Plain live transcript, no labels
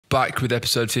Back with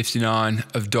episode 59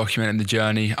 of Documenting the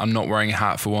Journey. I'm not wearing a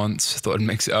hat for once. Thought I'd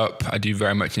mix it up. I do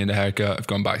very much need a haircut. I've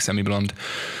gone back semi-blonde.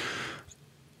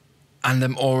 And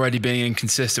I'm already being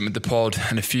inconsistent with the pod.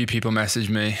 And a few people message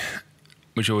me,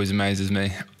 which always amazes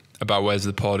me, about where's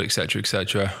the pod, etc.,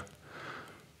 etc.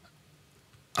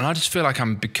 And I just feel like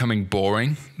I'm becoming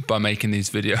boring by making these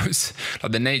videos.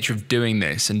 Like the nature of doing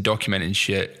this and documenting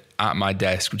shit at my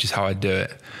desk, which is how I do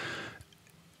it,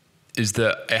 is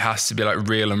that it has to be like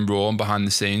real and raw and behind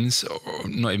the scenes, or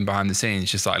not even behind the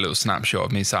scenes, just like a little snapshot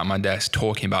of me sat at my desk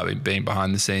talking about it being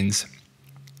behind the scenes.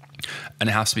 And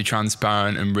it has to be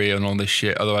transparent and real and all this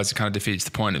shit, otherwise it kind of defeats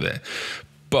the point of it.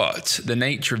 But the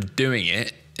nature of doing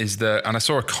it is that, and I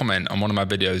saw a comment on one of my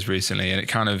videos recently, and it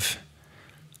kind of,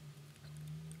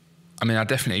 I mean, I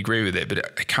definitely agree with it, but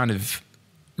it kind of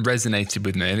resonated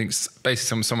with me. I think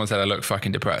basically someone said I look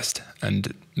fucking depressed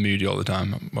and moody all the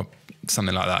time. Well,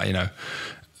 something like that, you know.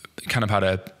 It kind of had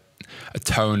a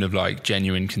tone of like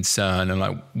genuine concern and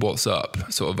like what's up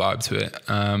sort of vibe to it.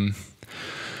 And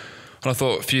I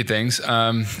thought a few things.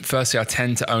 Firstly, I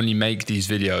tend to only make these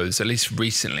videos, at least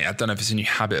recently, I don't know if it's a new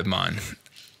habit of mine,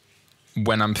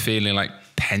 when I'm feeling like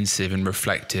pensive and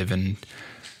reflective and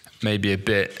maybe a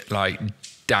bit like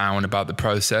down about the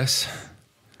process.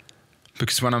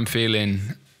 Because when I'm feeling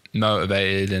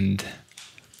motivated and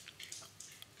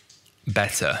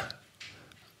better,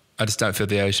 I just don't feel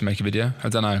the urge to make a video. I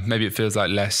don't know, maybe it feels like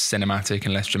less cinematic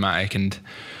and less dramatic and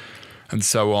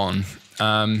so on.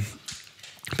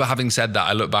 But having said that,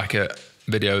 I look back at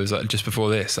videos like just before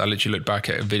this. I literally looked back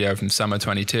at a video from summer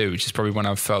 22, which is probably when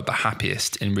I've felt the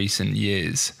happiest in recent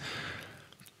years.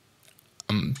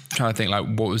 I'm trying to think like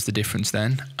what was the difference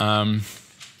then.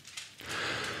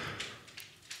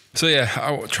 So yeah,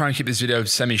 I'll try and keep this video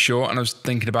semi-short, and I was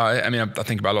thinking about it. I mean, I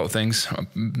think about a lot of things.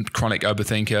 I'm a chronic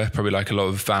overthinker, probably like a lot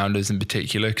of founders in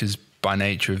particular, because by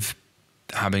nature of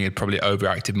having a probably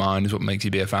overactive mind is what makes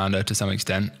you be a founder to some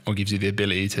extent, or gives you the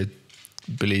ability to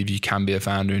believe you can be a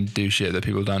founder and do shit that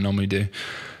people don't normally do.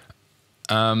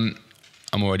 I'm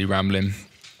already rambling.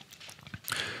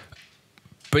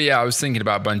 But yeah, I was thinking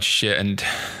about a bunch of shit, and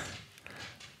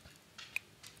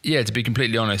yeah, to be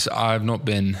completely honest, I've not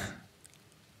been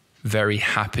very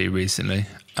happy recently.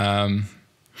 I mean,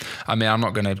 I'm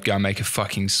not going to go and make a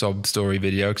fucking sob story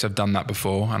video because I've done that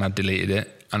before and I deleted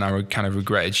it, and I kind of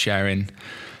regretted sharing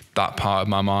that part of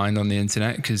my mind on the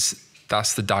internet, because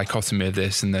that's the dichotomy of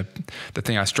this. And the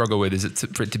thing I struggle with is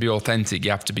that for it to be authentic, you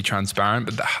have to be transparent.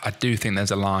 But I do think there's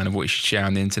a line of what you should share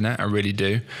on the internet. I really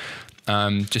do.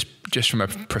 Just from a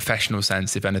professional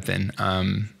sense, if anything,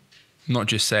 not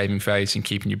just saving face and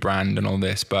keeping your brand and all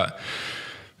this, but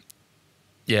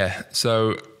yeah,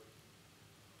 so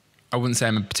I wouldn't say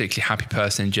I'm a particularly happy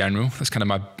person in general. That's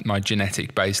kind of my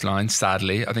genetic baseline,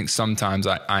 sadly. I think sometimes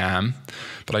I am,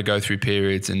 but I go through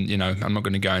periods, and, you know, I'm not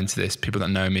going to go into this. People that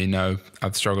know me know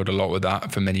I've struggled a lot with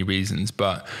that for many reasons.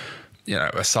 But, you know,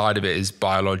 a side of it is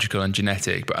biological and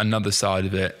genetic, but another side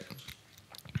of it,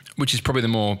 which is probably the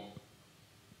more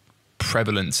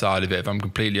prevalent side of it, if I'm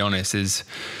completely honest, is,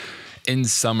 in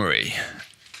summary,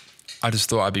 I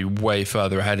just thought I'd be way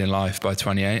further ahead in life by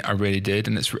 28. I really did.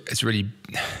 And it's really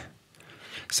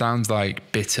sounds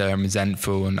like bitter and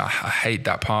resentful, and I hate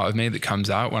that part of me that comes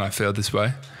out when I feel this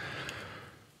way.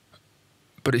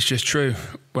 But it's just true.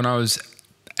 When I was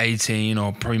 18,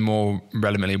 or probably more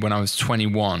relevantly, when I was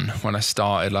 21, when I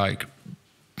started like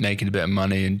making a bit of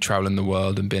money and traveling the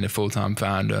world and being a full-time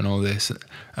founder and all this,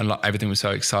 and like everything was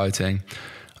so exciting,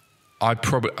 I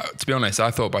probably, to be honest, I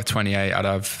thought by 28 I'd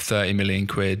have 30 million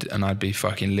quid and I'd be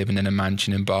fucking living in a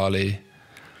mansion in Bali.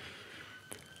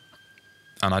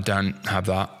 And I don't have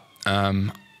that.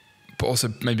 But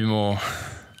also maybe more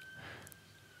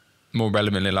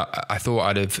relevantly, like I thought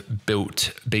I'd have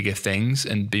built bigger things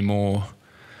and be more,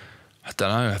 I don't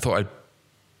know, I thought I'd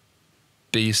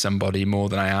be somebody more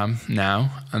than I am now.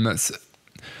 And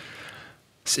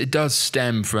it does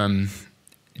stem from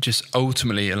just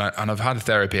ultimately, and I've had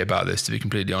therapy about this, to be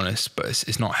completely honest, but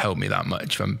it's not helped me that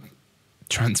much, if I'm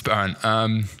transparent.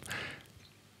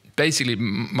 Basically,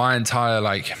 my entire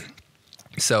like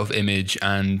self-image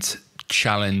and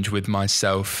challenge with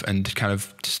myself, and kind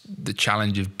of just the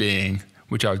challenge of being,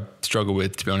 which I struggle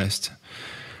with, to be honest,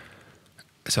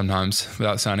 sometimes,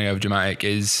 without sounding over dramatic,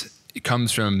 it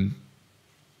comes from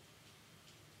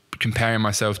comparing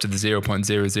myself to the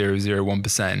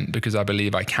 0.0001%, because I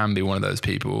believe I can be one of those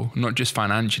people, not just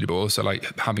financially, but also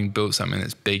like having built something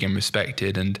that's big and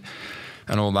respected and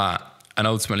all that, and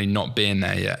ultimately not being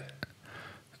there yet.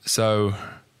 So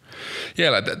yeah,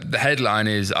 like the headline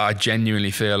is, I genuinely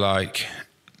feel like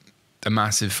a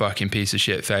massive fucking piece of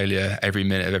shit failure every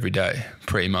minute of every day,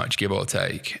 pretty much, give or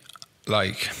take.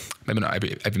 Like, maybe not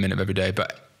every minute of every day,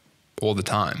 but all the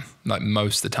time, like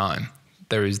most of the time,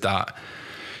 there is that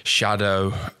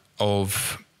shadow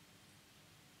of,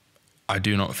 I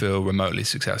do not feel remotely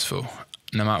successful,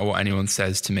 no matter what anyone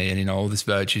says to me. And, you know, all this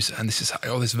virtue, and this is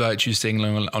all this virtue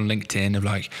signaling on LinkedIn of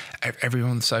like,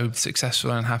 everyone's so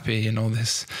successful and happy and all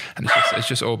this. And it's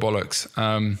just all bollocks.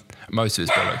 Most of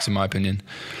it's bollocks, in my opinion.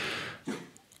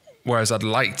 Whereas I'd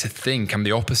like to think I'm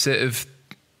the opposite of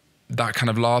that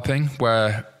kind of LARPing,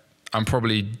 where I'm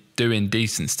probably doing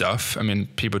decent stuff. I mean,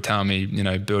 people tell me, you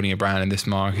know, building a brand in this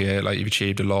market, like you've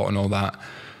achieved a lot and all that.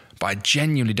 But I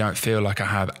genuinely don't feel like I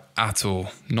have at all,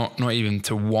 not even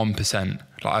to 1%.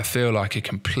 Like, I feel like a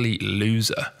complete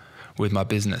loser with my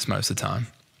business most of the time.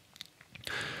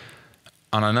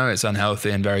 And I know it's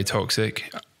unhealthy and very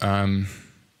toxic. Like,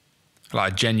 I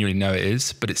genuinely know it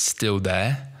is, but it's still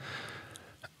there.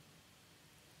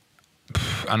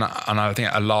 And I think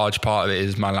a large part of it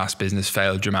is my last business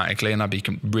failed dramatically, and I'd be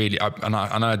really, I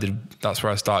know I did, that's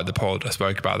where I started the pod, I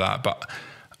spoke about that, but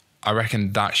I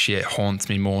reckon that shit haunts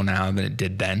me more now than it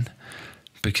did then,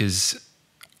 because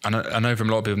I know from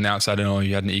a lot of people on the outside, I know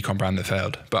you had an ecom brand that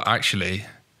failed, but actually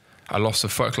I lost a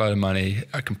fuckload of money.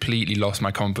 I completely lost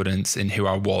my confidence in who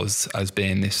I was as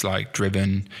being this like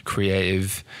driven,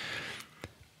 creative,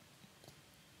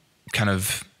 kind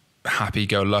of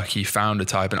happy-go-lucky founder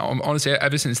type. And honestly,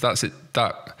 ever since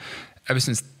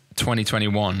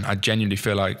 2021, I genuinely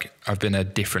feel like I've been a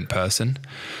different person.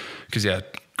 Because yeah,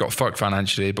 got fucked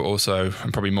financially, but also,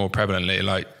 and probably more prevalently,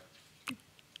 like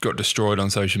got destroyed on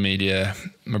social media.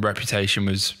 My reputation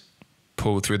was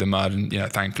pulled through the mud, and, you know,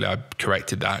 thankfully I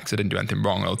corrected that because I didn't do anything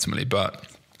wrong ultimately. But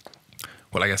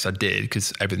well, I guess I did,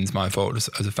 because everything's my fault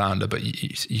as a founder. But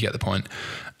you get the point.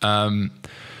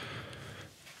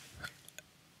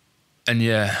 And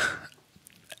yeah,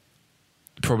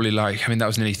 probably like, I mean, that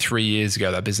was nearly 3 years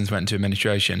ago that business went into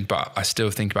administration, but I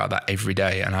still think about that every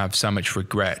day, and I have so much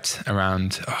regret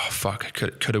around, oh fuck,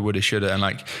 coulda, woulda, shoulda. And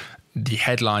like, the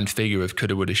headline figure of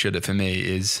coulda, woulda, shoulda for me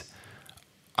is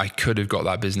I could have got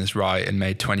that business right and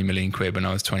made 20 million quid when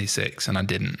I was 26, and I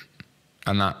didn't.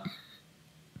 And that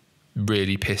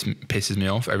really pisses me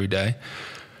off every day.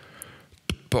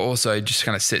 But also it just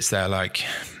kind of sits there like,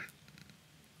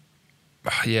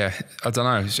 yeah, I don't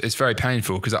know. It's very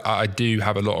painful, because I do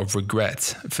have a lot of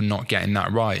regret for not getting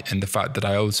that right, and the fact that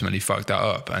I ultimately fucked that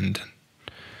up and,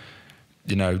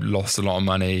 you know, lost a lot of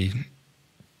money,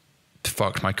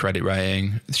 fucked my credit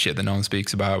rating, shit that no one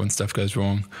speaks about when stuff goes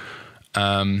wrong.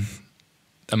 And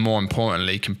more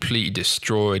importantly, completely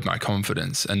destroyed my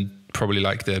confidence and probably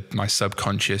like my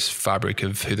subconscious fabric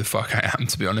of who the fuck I am,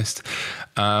 to be honest.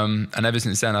 And ever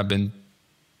since then, I've been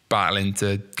battling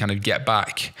to kind of get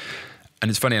back. And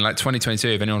it's funny, in like 2022,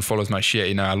 if anyone follows my shit,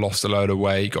 you know, I lost a load of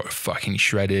weight, got fucking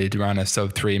shredded, ran a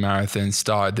sub-3 marathon,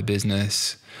 started the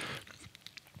business,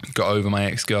 got over my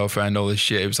ex-girlfriend, all this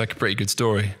shit. It was like a pretty good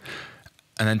story.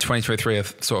 And then 2023, I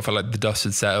sort of felt like the dust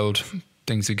had settled.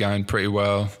 Things are going pretty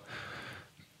well,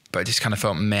 but it just kind of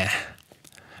felt meh.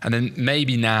 And then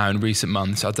maybe now in recent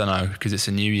months, I don't know, because it's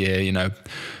a new year, you know,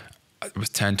 I was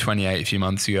turned 28 a few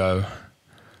months ago.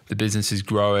 The business is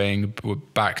growing. We're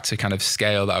back to kind of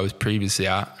scale that I was previously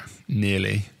at,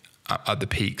 nearly at the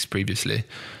peaks previously.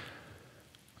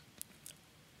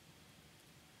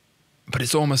 But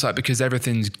it's almost like, because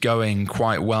everything's going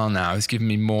quite well now, it's given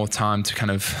me more time to kind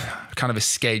of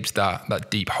escape that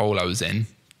deep hole I was in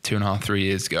 2.5, 3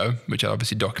 years ago, which I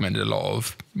obviously documented a lot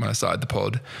of when I started the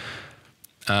pod.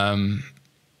 But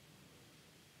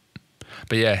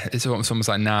yeah, it's almost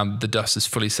like now the dust has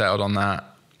fully settled on that.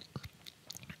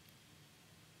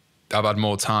 I've had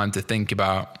more time to think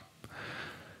about,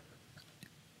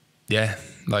 yeah,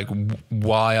 like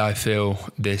why I feel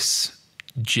this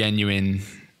genuine,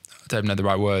 I don't know the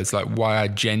right words, like why I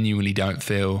genuinely don't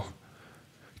feel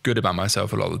good about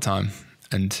myself a lot of the time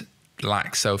and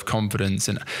lack self-confidence.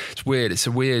 And it's weird. It's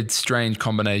a weird, strange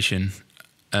combination.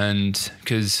 And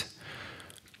because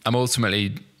I'm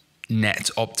ultimately net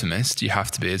optimist, you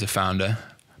have to be as a founder,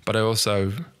 but I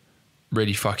also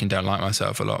really fucking don't like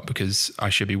myself a lot, because I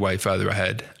should be way further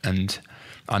ahead. And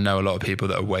I know a lot of people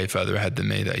that are way further ahead than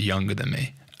me, that are younger than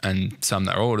me, and some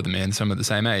that are older than me, and some at the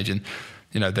same age. And,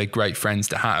 you know, they're great friends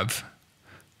to have.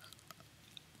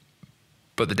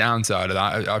 But the downside of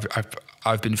that,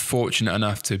 I've been fortunate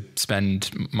enough to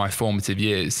spend my formative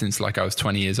years since like I was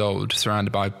 20 years old,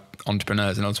 surrounded by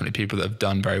entrepreneurs and ultimately people that have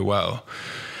done very well,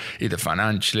 either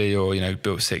financially or, you know,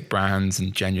 built sick brands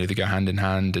and genuinely go hand in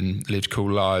hand and lived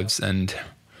cool lives. And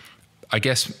I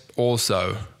guess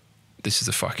also, this is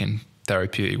a fucking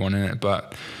therapeutic one, isn't it?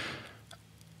 But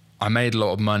I made a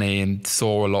lot of money and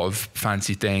saw a lot of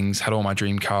fancy things, had all my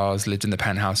dream cars, lived in the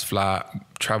penthouse flat,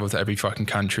 traveled to every fucking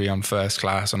country on first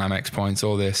class, on Amex points,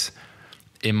 all this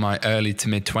in my early to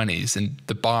mid 20s. And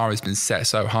the bar has been set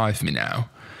so high for me now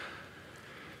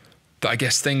that I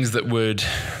guess things that would,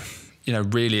 you know,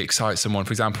 really excite someone.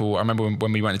 For example, I remember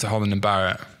when we went into Holland and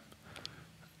Barrett,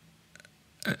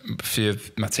 a few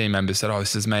of my team members said, "Oh,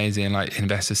 this is amazing." And like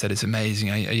investors said, "It's amazing.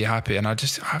 Are you happy?" And I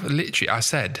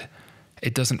said,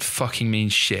 it doesn't fucking mean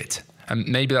shit. And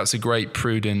maybe that's a great,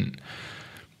 prudent,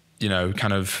 you know,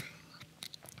 kind of,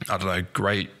 I don't know,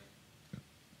 great,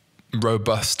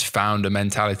 robust founder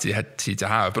mentality to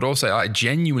have. But also, I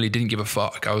genuinely didn't give a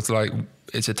fuck. I was like,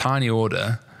 it's a tiny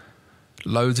order.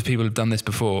 Loads of people have done this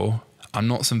before. I'm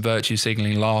not some virtue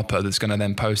signaling LARPer that's going to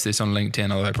then post this on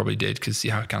LinkedIn, although I probably did because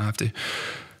I kind of have to.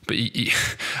 But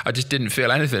I just didn't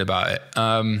feel anything about it.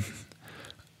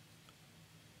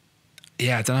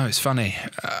 Yeah, I don't know. It's funny.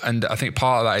 And I think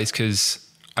part of that is because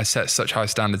I set such high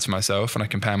standards for myself and I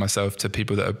compare myself to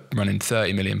people that are running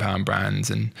 £30 million brands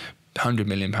and £100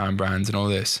 million brands and all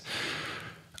this.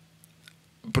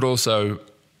 But also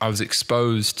I was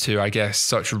exposed to, I guess,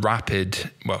 such rapid,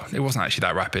 well, it wasn't actually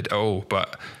that rapid at all,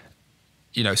 but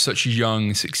you know, such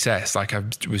young success. Like I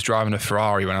was driving a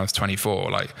Ferrari when I was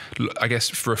 24. Like, I guess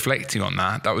for reflecting on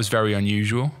that, that was very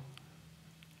unusual.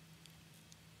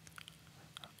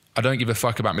 I don't give a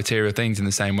fuck about material things in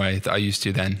the same way that I used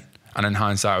to then. And in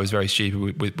hindsight, I was very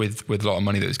stupid with a lot of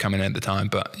money that was coming in at the time,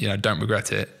 but you know, don't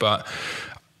regret it. But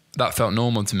that felt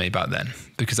normal to me back then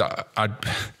because I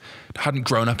hadn't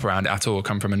grown up around it at all,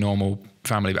 come from a normal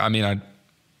family. But I mean, I'd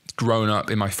grown up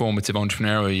in my formative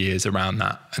entrepreneurial years around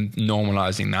that and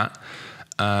normalizing that.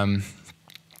 And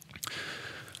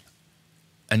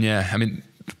yeah, I mean,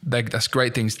 that's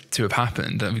great things to have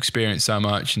happened. I've experienced so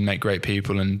much and met great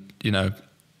people and, you know,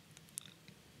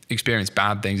 experienced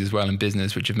bad things as well in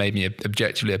business, which have made me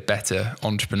objectively a better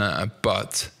entrepreneur.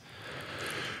 But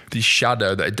the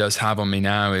shadow that it does have on me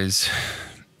now is,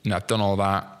 you know, I've done all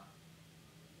that.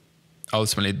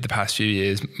 Ultimately, the past few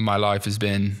years, my life has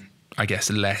been, I guess,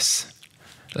 less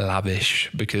lavish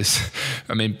because,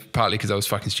 I mean, partly because I was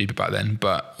fucking stupid back then,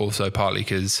 but also partly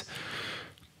because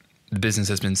the business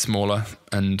has been smaller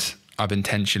and I've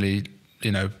intentionally,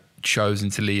 you know, chosen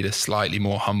to lead a slightly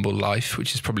more humble life,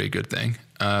 which is probably a good thing.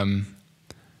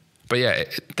 But yeah,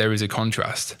 there is a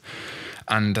contrast.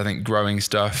 And I think growing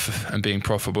stuff and being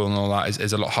profitable and all that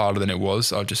is a lot harder than it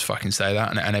was. I'll just fucking say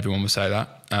that. And everyone will say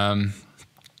that.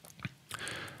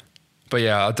 But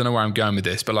yeah, I don't know where I'm going with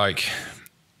this, but like,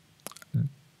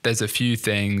 there's a few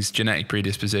things, genetic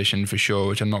predisposition for sure,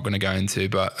 which I'm not going to go into,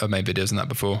 but I've made videos on that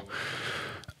before.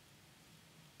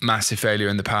 Massive failure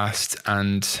in the past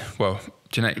and, well,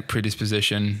 genetic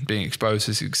predisposition, being exposed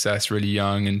to success really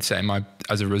young and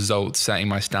as a result, setting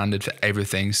my standard for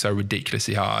everything so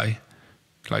ridiculously high.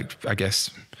 Like, I guess,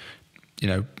 you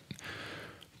know,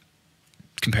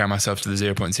 compare myself to the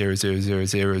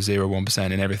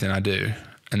 0.0000001% in everything I do.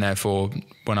 And therefore,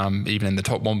 when I'm even in the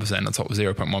top 1% or top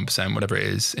 0.1%, whatever it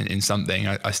is, in something,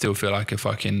 I still feel like a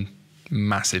fucking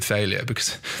massive failure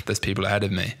because there's people ahead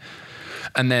of me.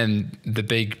 And then the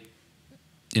big,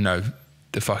 you know,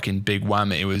 the fucking big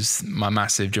whammy was my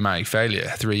massive dramatic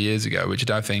failure 3 years ago, which I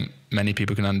don't think many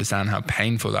people can understand how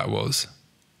painful that was.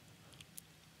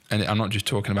 And I'm not just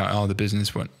talking about, oh, the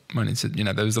business went into, you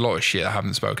know, there was a lot of shit I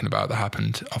haven't spoken about that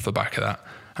happened off the back of that.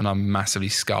 And I'm massively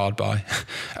scarred by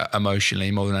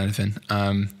emotionally more than anything.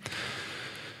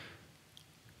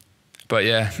 But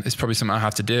yeah, it's probably something I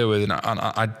have to deal with. And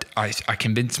I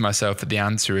convinced myself that the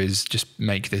answer is just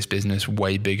make this business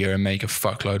way bigger and make a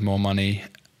fuckload more money.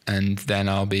 And then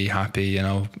I'll be happy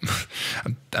and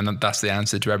and that's the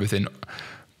answer to everything.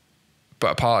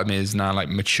 But a part of me is now like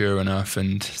mature enough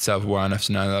and self-aware enough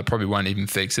to know that I probably won't even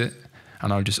fix it.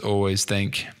 And I'll just always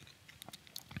think,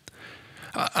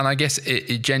 and I guess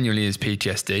it genuinely is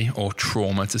PTSD or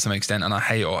trauma to some extent. And I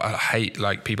hate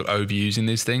like people overusing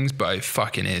these things, but it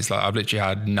fucking is. Like I've literally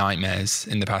had nightmares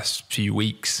in the past few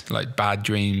weeks, like bad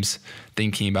dreams,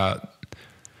 thinking about,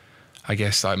 I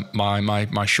guess, like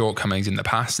my shortcomings in the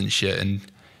past and shit. And,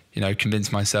 you know,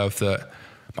 convince myself that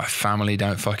my family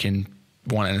don't fucking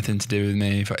want anything to do with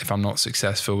me if I'm not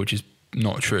successful, which is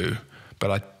not true. But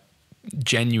I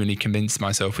genuinely convinced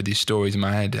myself with these stories in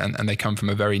my head, and they come from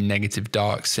a very negative,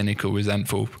 dark, cynical,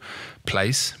 resentful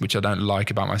place, which I don't like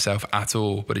about myself at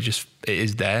all, but it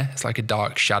is there. It's like a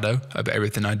dark shadow of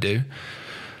everything I do.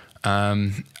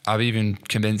 I've even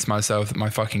convinced myself that my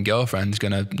fucking girlfriend's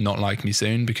gonna not like me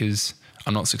soon because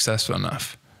I'm not successful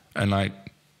enough. And like,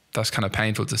 that's kind of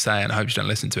painful to say, and I hope you don't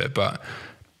listen to it, but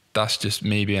that's just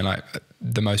me being like,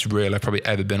 the most real I've probably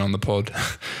ever been on the pod,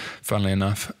 funnily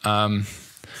enough. And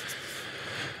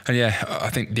yeah, I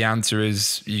think the answer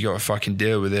is you got to fucking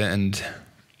deal with it and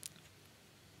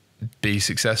be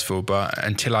successful. But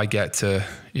until I get to,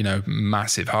 you know,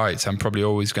 massive heights, I'm probably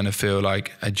always going to feel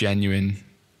like a genuine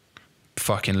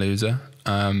fucking loser.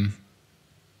 And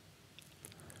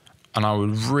I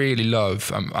would really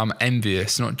love, I'm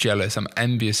envious, not jealous, I'm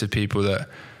envious of people that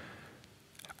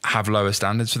have lower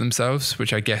standards for themselves,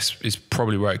 which I guess is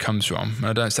probably where it comes from. And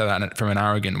I don't say that from an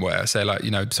arrogant way. I say, like, you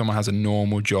know, someone has a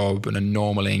normal job and a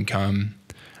normal income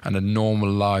and a normal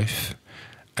life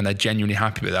and they're genuinely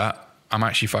happy with that. I'm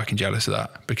actually fucking jealous of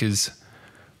that, because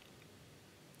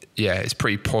yeah, it's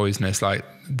pretty poisonous. Like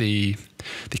the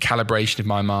calibration of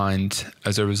my mind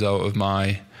as a result of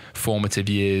my formative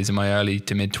years in my early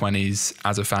to mid 20s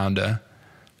as a founder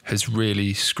has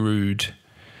really screwed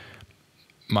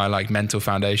my like mental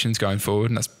foundations going forward.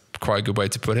 And that's quite a good way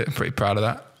to put it. I'm pretty proud of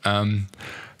that.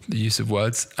 The use of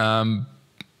words. But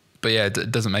yeah, it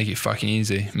doesn't make it fucking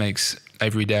easy. It makes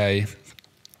every day,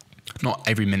 not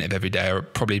every minute of every day, or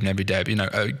probably even every day, but you know,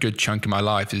 a good chunk of my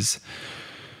life is,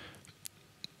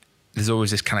 there's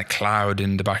always this kind of cloud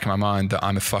in the back of my mind that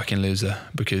I'm a fucking loser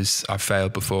because I've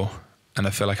failed before. And I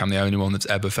feel like I'm the only one that's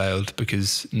ever failed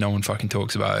because no one fucking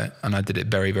talks about it. And I did it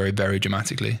very, very, very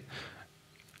dramatically.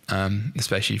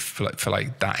 Especially for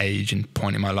like that age and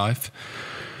point in my life.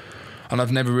 And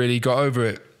I've never really got over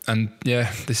it. And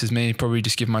yeah, this is me probably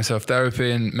just giving myself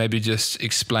therapy and maybe just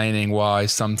explaining why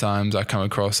sometimes I come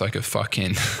across like a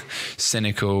fucking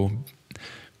cynical,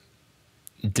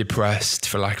 depressed,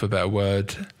 for lack of a better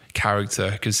word,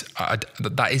 character. Because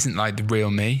that isn't like the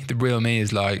real me. The real me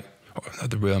is like, not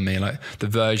the real me, like the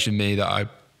version of me that I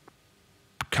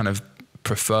kind of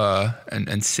prefer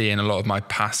and see in a lot of my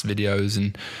past videos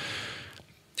and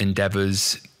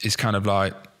endeavors is kind of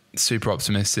like super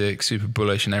optimistic, super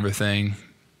bullish and everything,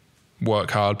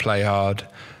 work hard, play hard.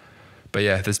 But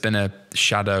yeah, there's been a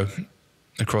shadow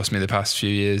across me the past few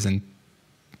years, and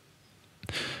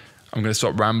I'm going to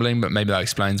stop rambling, but maybe that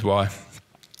explains why.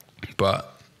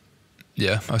 But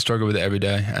yeah, I struggle with it every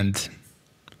day, and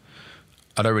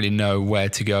I don't really know where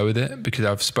to go with it because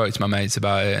I've spoke to my mates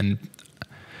about it and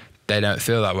they don't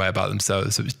feel that way about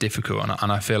themselves, so it's difficult.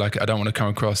 And I feel like I don't want to come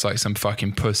across like some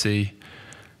fucking pussy,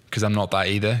 because I'm not that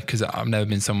either, because I've never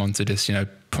been someone to just, you know,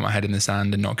 put my head in the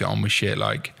sand and not get on with shit.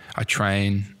 Like, I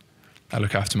train, I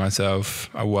look after myself,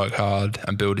 I work hard,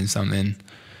 I'm building something.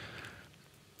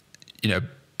 You know,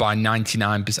 by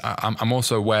 99%, I'm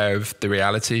also aware of the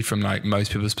reality from like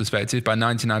most people's perspective. By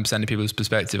 99% of people's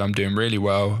perspective, I'm doing really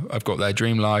well. I've got their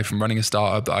dream life. I'm running a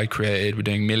startup that I created. We're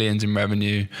doing millions in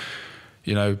revenue.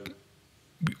 You know,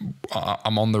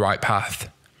 I'm on the right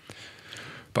path,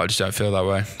 but I just don't feel that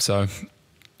way. So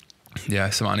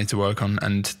yeah, something I need to work on.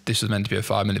 And this was meant to be a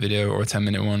 5-minute video or a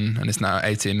 10-minute one, and it's now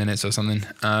 18 minutes or something.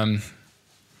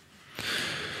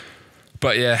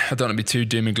 But yeah, I don't want to be too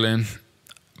doom and gloom,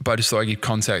 but I just thought I'd give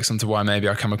context onto why maybe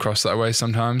I come across that way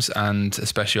sometimes, and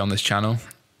especially on this channel.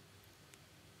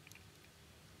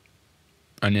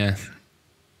 And yeah,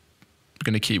 I'm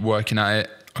going to keep working at it.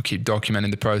 I'll keep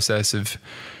documenting the process of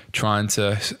trying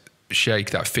to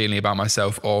shake that feeling about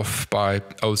myself off by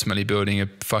ultimately building a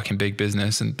fucking big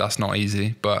business. And that's not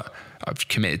easy, but I've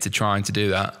committed to trying to do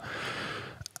that.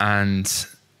 And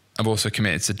I've also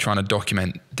committed to trying to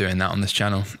document doing that on this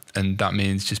channel. And that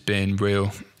means just being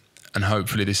real. And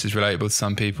hopefully this is relatable to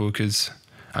some people, because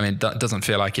I mean, that doesn't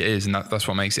feel like it is. And that's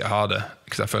what makes it harder,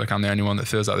 because I feel like I'm the only one that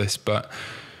feels like this, but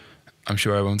I'm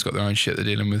sure everyone's got their own shit they're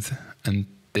dealing with. And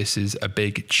this is a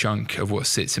big chunk of what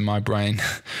sits in my brain,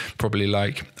 probably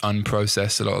like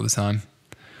unprocessed a lot of the time.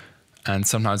 And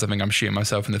sometimes I think I'm shooting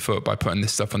myself in the foot by putting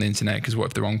this stuff on the internet, because what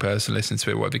if the wrong person listens to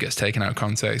it? What if it gets taken out of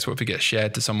context? What if it gets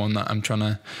shared to someone that I'm trying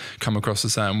to come across a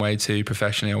certain way to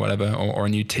professionally or whatever, or a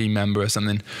new team member or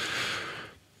something?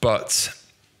 But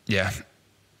yeah,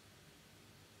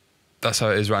 that's how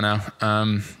it is right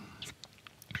now.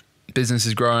 Business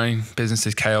is growing, business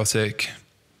is chaotic.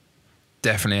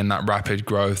 Definitely in that rapid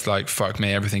growth, like fuck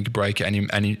me, everything could break at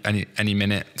any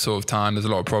minute sort of time. There's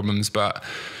a lot of problems, but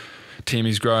team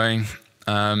is growing.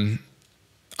 I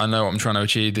know what I'm trying to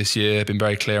achieve this year. I've been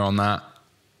very clear on that,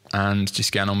 and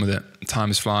just getting on with it. Time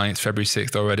is flying. It's February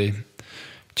 6th already.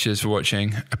 Cheers for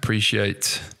watching.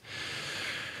 Appreciate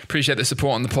the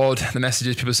support on the pod, the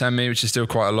messages people send me, which is still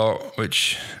quite a lot,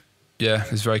 which yeah,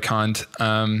 is very kind.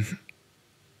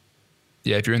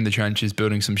 Yeah, if you're in the trenches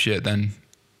building some shit, then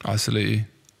I salute you.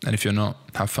 And if you're not,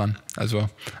 have fun as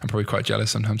well. I'm probably quite jealous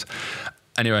sometimes.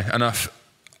 Anyway, enough.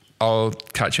 I'll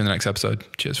catch you in the next episode.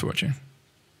 Cheers for watching.